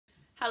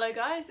Hello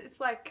guys, it's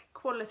like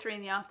 2:45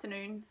 in the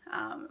afternoon.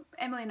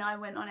 Emily and I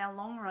went on our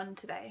long run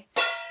today.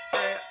 So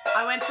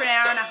I went for an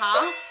hour and a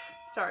half.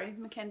 Sorry,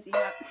 Mackenzie,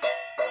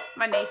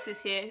 my niece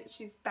is here.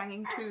 She's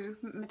banging two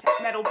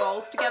metal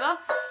bowls together.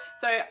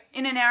 So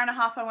in an hour and a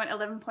half I went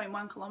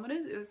 11.1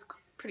 kilometers. It was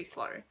pretty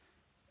slow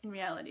in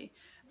reality,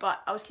 but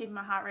I was keeping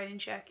my heart rate in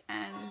check,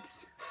 and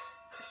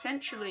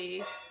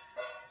essentially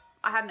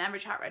I had an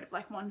average heart rate of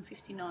like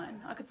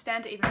 159. I could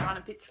stand to even run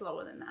a bit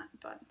slower than that,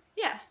 but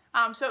yeah.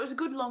 So it was a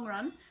good long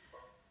run,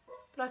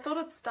 but I thought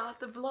I'd start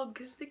the vlog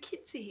because the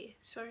kids are here.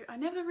 So I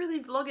never really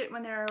vlog it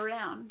when they're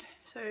around,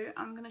 so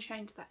I'm going to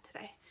change that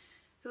today.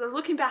 Because I was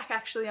looking back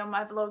actually on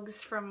my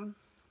vlogs from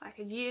like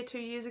a year, 2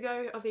 years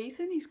ago of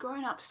Ethan. He's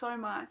grown up so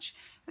much.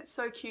 It's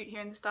so cute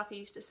hearing the stuff he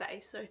used to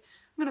say, so I'm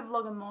going to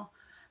vlog him more.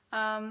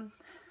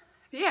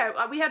 But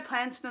yeah, we had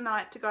plans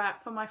tonight to go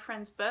out for my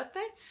friend's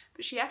birthday,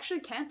 but she actually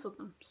cancelled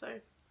them,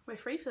 so we're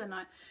free for the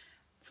night.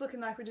 It's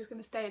looking like we're just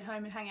going to stay at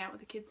home and hang out with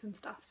the kids and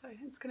stuff, so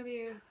it's going to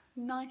be a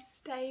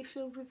nice day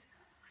filled with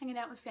hanging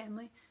out with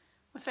family.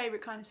 My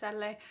favourite kind of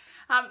Saturday.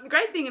 The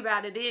great thing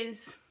about it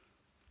is,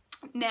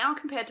 now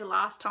compared to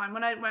last time,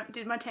 when I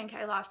did my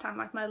 10k last time,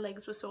 like my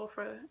legs were sore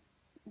for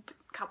a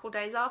couple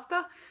days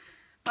after.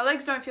 My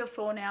legs don't feel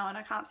sore now, and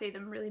I can't see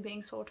them really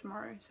being sore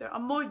tomorrow. So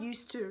I'm more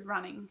used to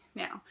running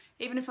now,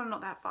 even if I'm not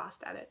that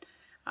fast at it.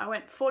 I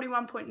went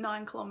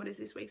 41.9 kilometers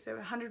this week, so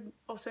 100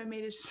 or so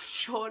meters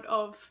short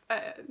of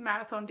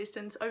marathon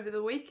distance over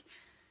the week.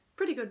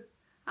 Pretty good.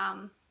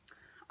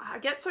 I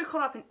get so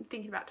caught up in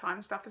thinking about time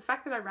and stuff. The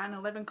fact that I ran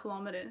 11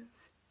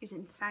 kilometers is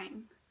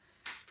insane.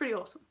 It's pretty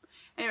awesome.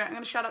 Anyway, I'm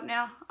going to shut up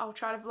now. I'll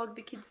try to vlog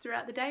the kids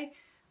throughout the day.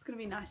 It's going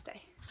to be a nice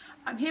day.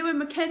 I'm here with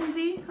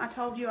Mackenzie. I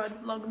told you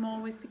I'd vlog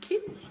more with the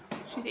kids.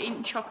 She's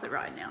eating chocolate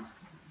right now.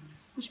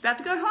 She's about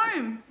to go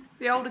home.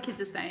 The older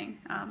kids are staying,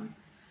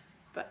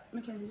 but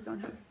Mackenzie's going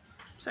home.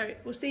 So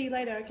we'll see you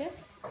later, okay?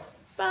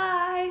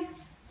 Bye.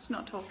 She's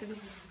not talking.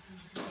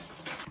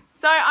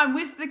 So I'm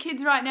with the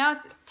kids right now.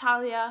 It's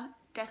Talia,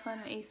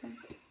 Declan and Ethan.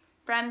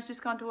 Brandon's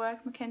just gone to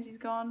work. Mackenzie's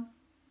gone.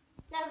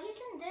 No, he's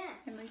in there.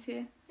 Emily's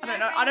here.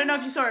 I don't know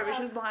if you saw her, but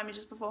she was behind me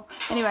just before.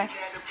 Anyway,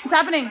 what's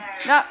happening?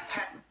 No.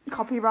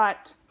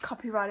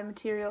 Copyrighted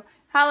material.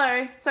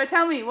 Hello. So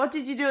tell me, what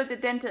did you do at the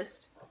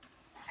dentist?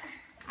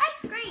 I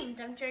screamed.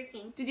 I'm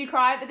joking. Did you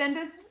cry at the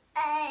dentist?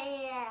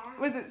 Yeah.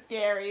 Was it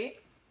scary?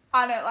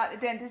 I don't like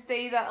the dentist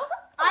either.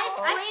 I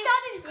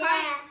started crying.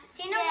 Yeah.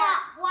 Do you know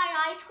why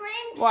I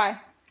screamed? Why?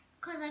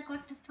 Because I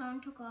got the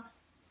phone took off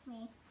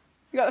me.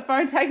 You got the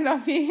phone taken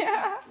off you?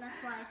 Yes, that's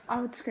why I screamed.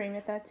 I would scream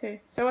at that too.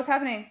 So what's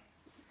happening?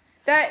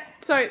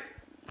 So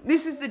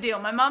this is the deal.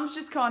 My mum's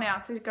just gone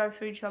out to go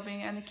food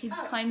shopping, and the kids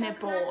claim they're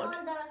bored. Can I go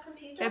on the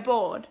computer? They're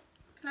bored.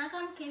 Can I go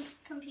on the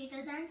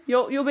computer then?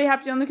 You'll be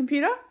happy on the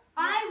computer?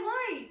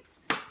 I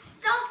won't.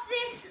 Stop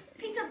this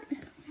piece of...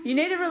 You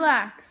need to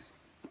relax.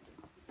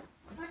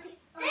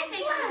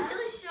 Declan, to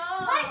the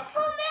shop. Wait for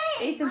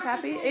me. Ethan's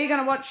happy. Are you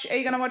gonna watch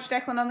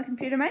Declan on the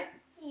computer, mate?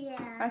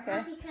 Yeah.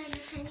 Okay.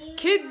 Can you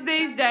Kids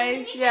these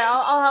days. Yeah,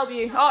 I'll help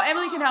you. Oh,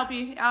 Emily can help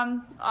you.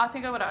 I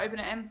think I've got to open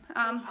it, Em.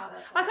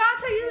 I can't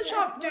take you to the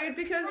shop, dude,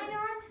 because... I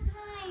don't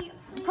tonight.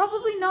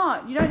 Probably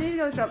not. You don't need to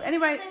go to the shop.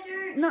 Anyway, Yes, I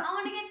do. no. I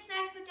want to get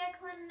snacks for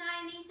Declan and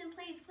I and Ethan.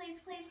 Please.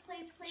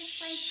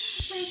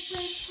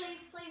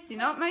 You're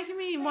not making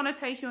me want to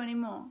take you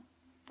anymore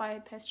by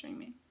pestering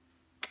me.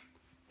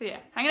 But yeah,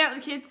 hanging out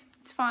with the kids,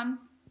 it's fun.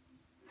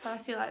 But I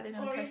feel like they're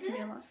going to pester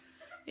me a lot.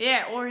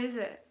 Yeah, or is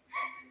it?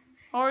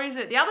 Or is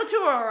it? The other two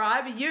are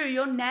alright, but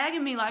you're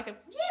nagging me like a... Yeah,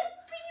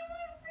 but you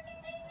won't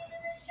freaking take me to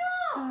the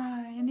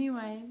shop.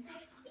 Anyway,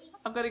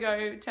 I've got to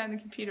go turn the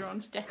computer on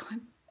for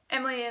Declan.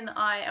 Emily and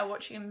I are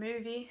watching a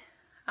movie.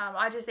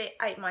 I just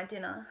ate my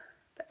dinner,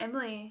 but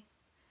Emily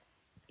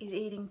is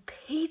eating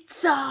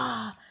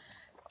pizza.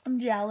 I'm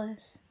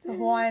jealous. It's a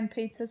Hawaiian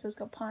pizza, so it's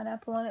got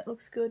pineapple on it.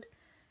 Looks good.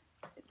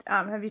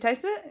 Have you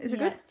tasted it? Is it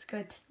good? It's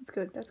good. It's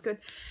good. That's good.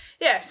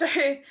 Yeah, so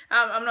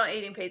I'm not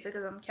eating pizza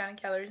because I'm counting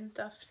calories and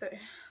stuff, so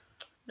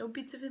no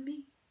pizza for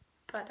me.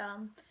 But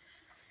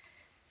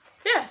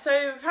yeah,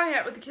 so I've hung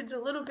out with the kids a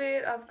little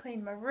bit. I've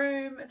cleaned my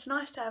room. It's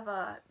nice to have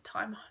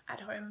time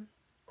at home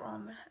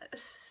on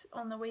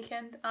the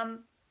weekend.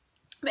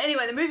 But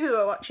anyway, the movie we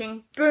were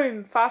watching,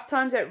 boom, Fast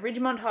Times at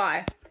Ridgemont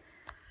High.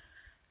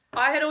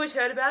 I had always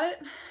heard about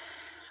it.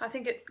 I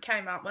think it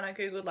came up when I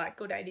googled like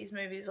good 80s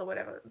movies or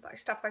whatever, like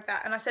stuff like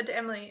that. And I said to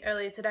Emily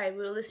earlier today,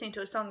 we were listening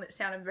to a song that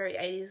sounded very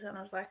 80s, and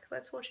I was like,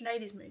 let's watch an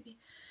 80s movie.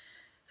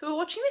 So we're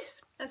watching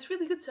this. And it's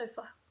really good so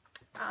far.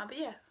 But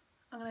yeah,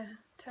 I'm going to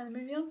turn the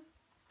movie on.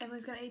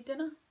 Emily's going to eat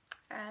dinner,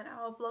 and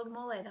I'll vlog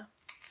more later.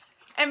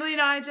 Emily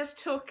and I just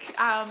took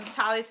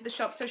Talia to the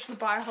shop so she could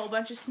buy a whole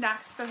bunch of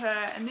snacks for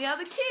her and the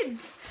other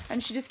kids.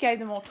 And she just gave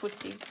them all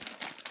Twisties.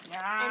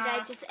 Yeah. And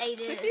I just ate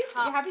it.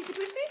 Twisties? You happy for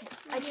Twisties?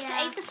 I just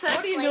ate the first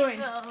What are you doing?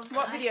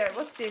 What video?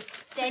 What's this?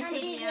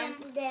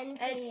 Dentinium.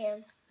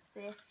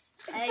 This.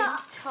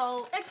 It's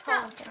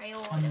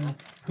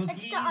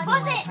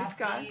This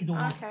guy.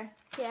 Okay.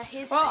 Yeah,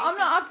 here's Well, I'm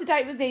not up to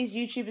date with these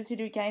YouTubers who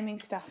do gaming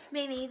stuff.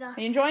 Me neither. Are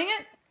you enjoying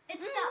it?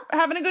 It's the,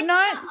 Having a good it's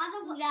night? the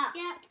other one. Yeah.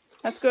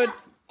 That's good.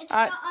 It's the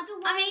Alright. other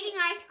one. I'm eating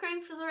ice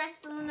cream for the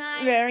rest of the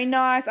night. Very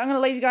nice. I'm going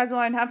to leave you guys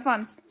alone. Have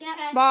fun.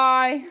 Yeah.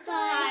 Bye.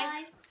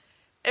 Bye.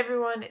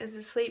 Everyone is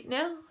asleep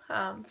now.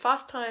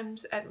 Fast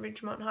Times at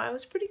Ridgemont High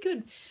was pretty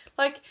good.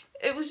 Like,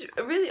 it was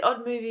a really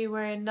odd movie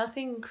where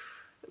nothing,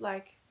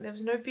 like, there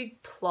was no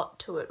big plot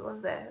to it,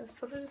 was there? It was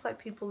sort of just like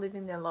people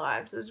living their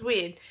lives. It was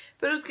weird,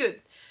 but it was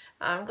good.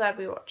 I'm glad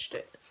we watched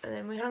it. And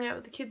then we hung out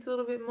with the kids a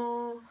little bit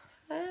more.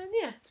 And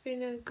yeah, it's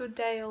been a good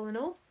day all in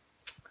all.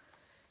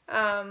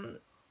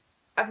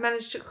 I've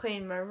managed to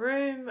clean my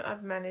room.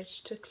 I've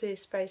managed to clear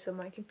space on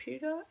my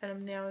computer. And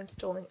I'm now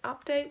installing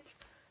updates.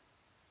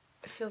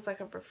 It feels like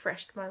I've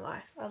refreshed my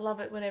life. I love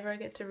it whenever I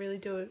get to really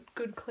do a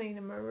good clean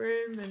in my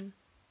room and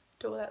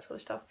do all that sort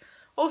of stuff.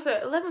 Also,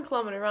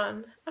 11-kilometre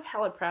run. I'm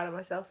hella proud of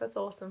myself. That's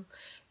awesome.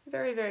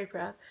 Very, very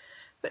proud.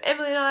 But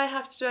Emily and I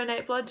have to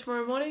donate blood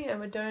tomorrow morning, and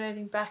we're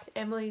donating back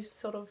Emily's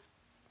sort of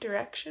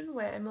direction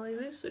where Emily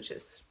lives, which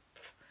is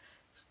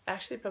it's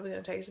actually probably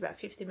going to take us about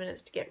 50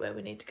 minutes to get where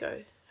we need to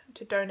go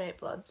to donate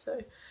blood. So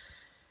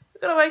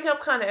we've got to wake up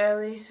kind of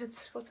early.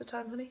 It's, what's the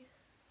time, honey?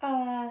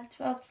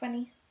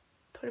 12:20.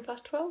 20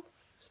 past 12,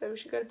 so we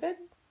should go to bed.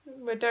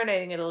 We're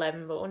donating at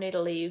 11, but we'll need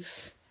to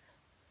leave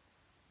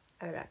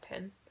at about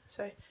 10.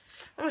 So I'm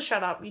going to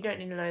shut up. You don't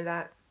need to know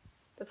that.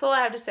 That's all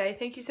I have to say.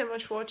 Thank you so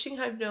much for watching.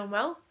 Hope you're doing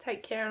well.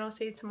 Take care, and I'll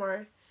see you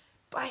tomorrow.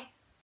 Bye.